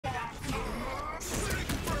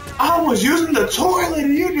I was using the toilet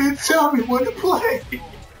and you didn't tell me when to play.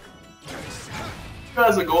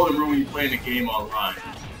 That's a golden rule when you play in a game online.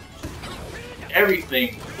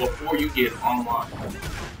 Everything before you get online.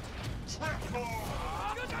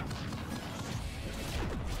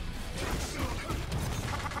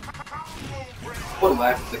 What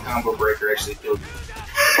laugh if the combo breaker actually killed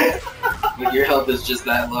you? When your health is just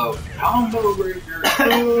that low. Combo breaker.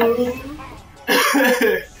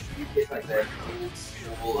 It's like that cool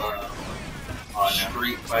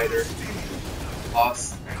Street Fighter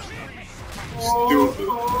boss. Stupid.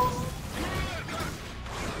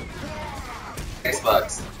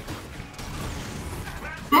 Xbox.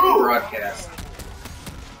 Ooh. Broadcast.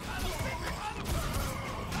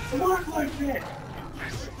 Work like that.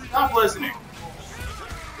 Stop listening.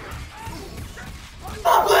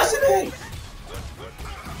 Stop listening.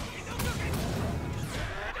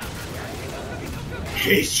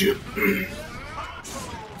 Hate you.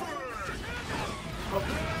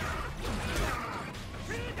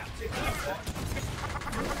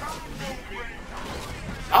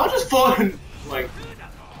 I was just falling like.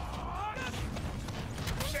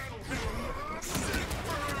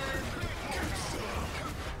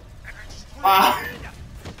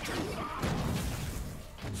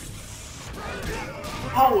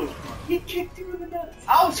 He kicked you in the nuts.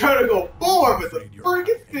 I was trying to go forward, but the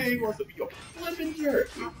freaking thing wants to be a flipping jerk.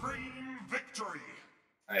 Supreme victory.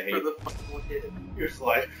 I hate For the fucking hit. You're just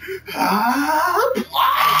like, ah,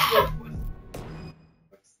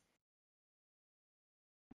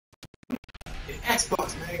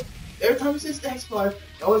 Xbox, man. Every time it says Xbox,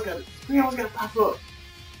 I always got the screen always got to pop up.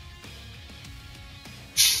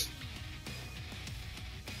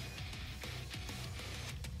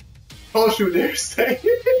 Don't you dare say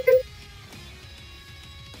it.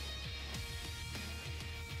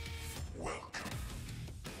 Welcome.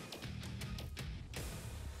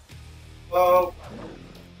 Hello.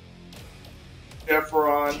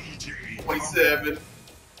 Efron, 27.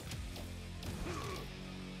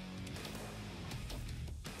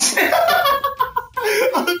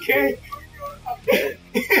 Okay.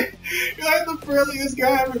 You're like the friendliest guy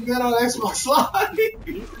I ever met on Xbox Live.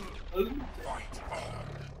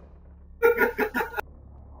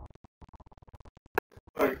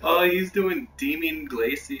 Oh, he's doing Demon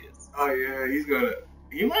Glacius. Oh yeah, he's gonna.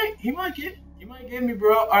 He might get me,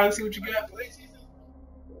 bro. All right, let's see what you got. At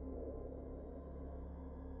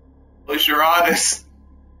least you're honest.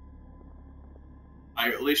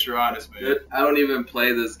 At least you're honest, man. Dude, I don't even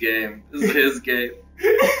play this game. This is his game.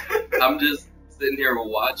 I'm just sitting here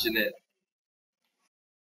watching it.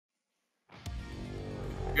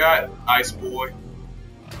 Got Ice Boy.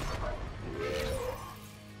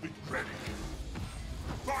 Be ready.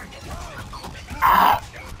 Fight. Ah,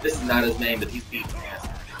 This is not his name, but he's beating ass.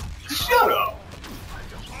 shut up.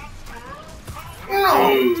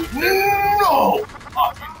 No, no.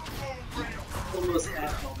 Oh, Almost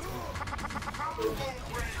half.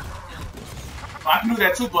 I can do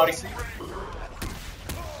that too, buddy. See?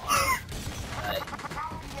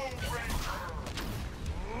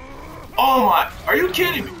 Oh my! Are you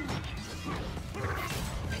kidding me?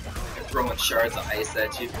 They're throwing shards of ice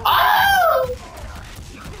at you. Oh!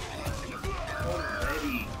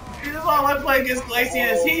 This is all I play against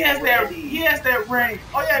Glacius. He has that ring.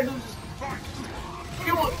 All you gotta do is just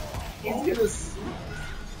give him. He's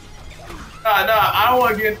gonna. Nah, I don't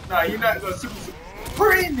want to get. Nah, you're not gonna super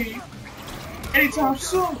supreme me anytime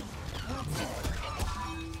soon.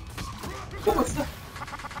 What was that?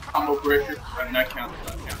 Combo breaker. Not count.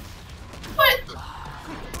 What?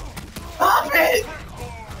 Stop it!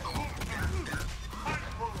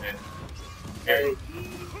 Hey,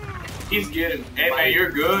 he's getting. Hey man, you're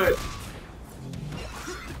good.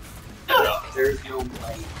 Shut up. There's no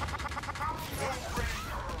fight.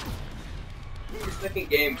 Your second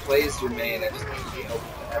game plays your main. I just need to be able to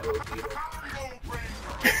have it beat him.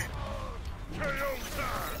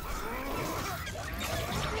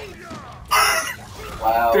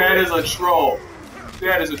 Wow. That is a troll.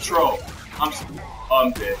 That is a troll.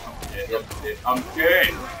 I'm dead. I'm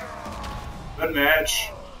dead. Good match.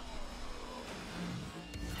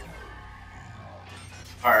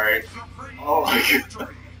 Alright. Oh my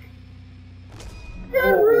god.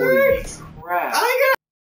 Holy crap. I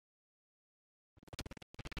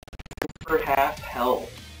For half health.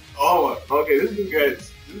 got. Oh, okay. This dude got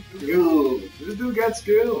skill. This dude got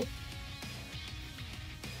skill.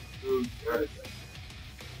 Dude got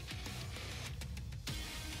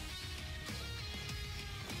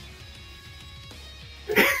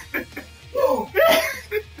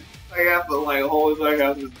I got the like whole like I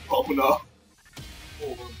was just popping off.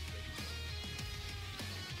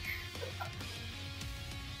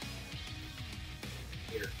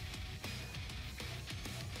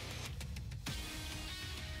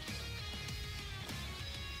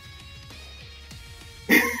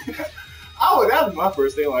 learned my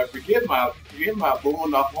first thing. Like, forget my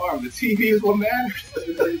blowing off arm. The TV is what matters.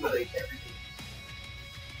 Literally, like, everything.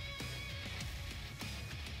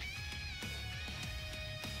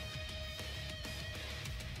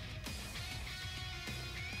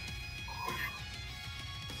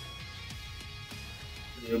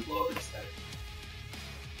 New blower set.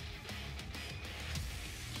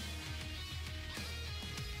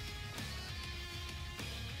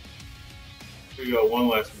 Here we go. One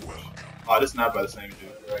last one. Oh, this is not by the same dude.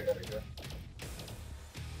 I gotta go.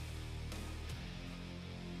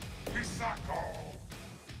 Hisako.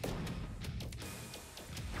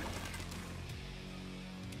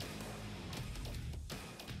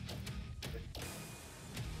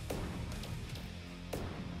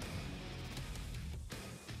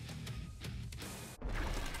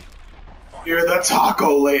 You're the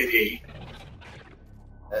taco lady.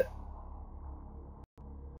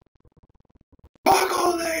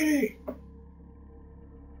 Taco lady.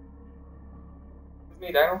 With me,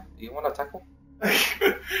 Dino? Do you want a tackle?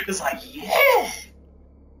 It's like, yeah.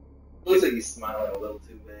 Looks like he's smiling a little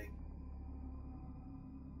too big.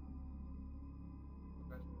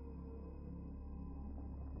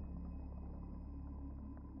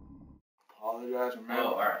 Apologize, remember?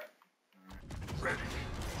 Oh, alright. Ready.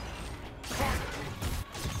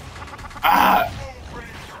 Ah!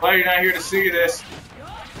 Glad you're not here to see this.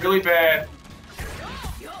 Really bad.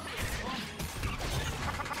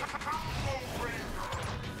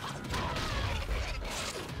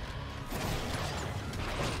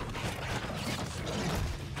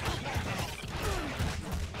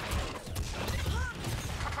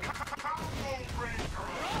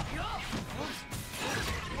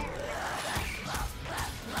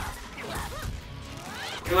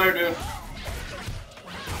 See you later, dude.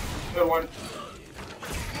 Good one.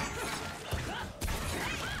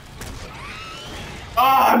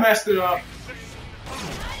 Ah, I messed it up.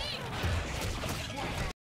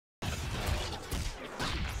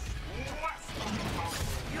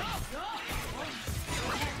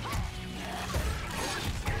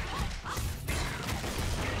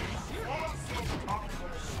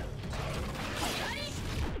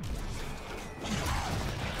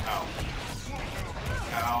 Ow.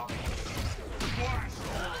 Ow.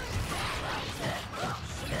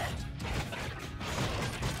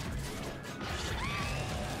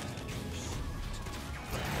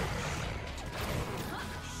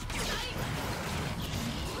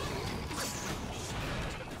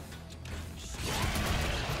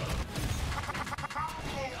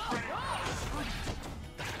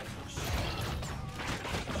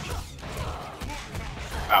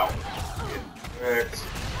 Ow. Get wrecked.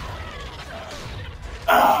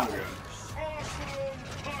 Ah!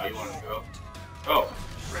 Oh, you want to go? Oh.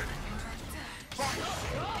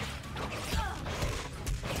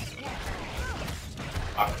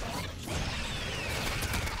 Ah.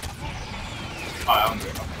 I'm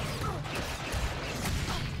good.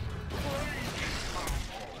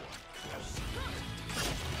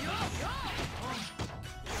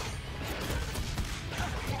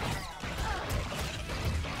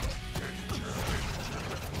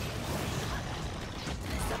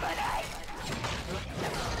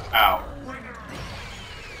 Ow.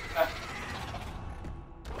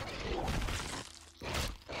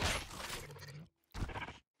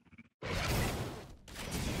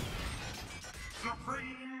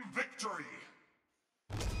 Supreme victory.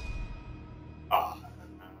 Ah.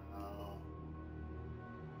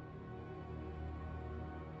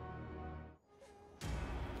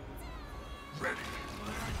 Ready.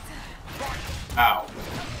 Ow.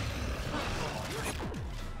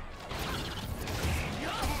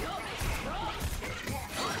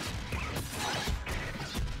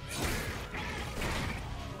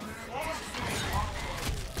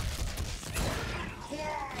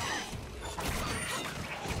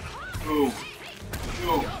 Ooh.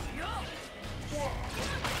 Ooh.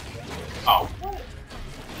 Oh.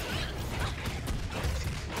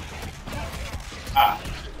 Ah.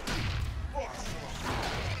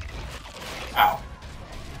 Ow.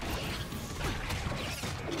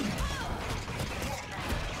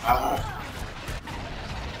 Ah.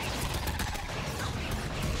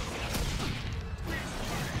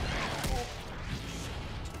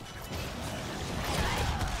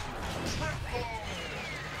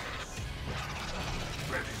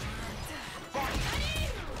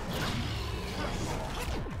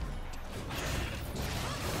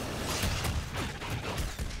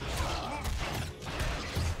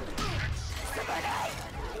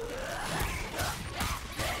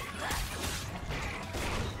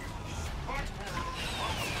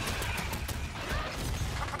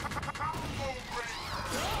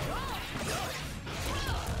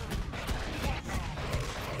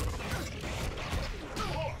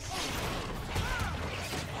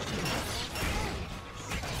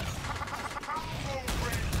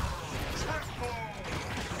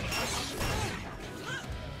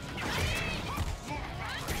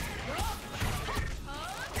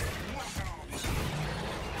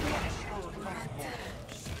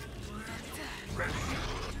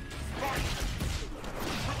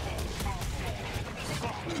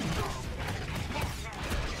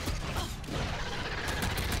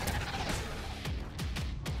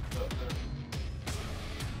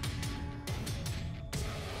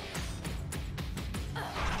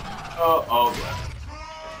 Oh, yeah.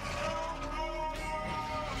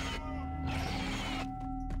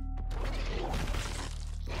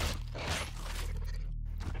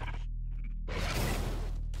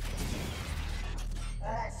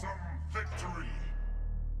 Awesome victory.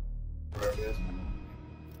 Where it is.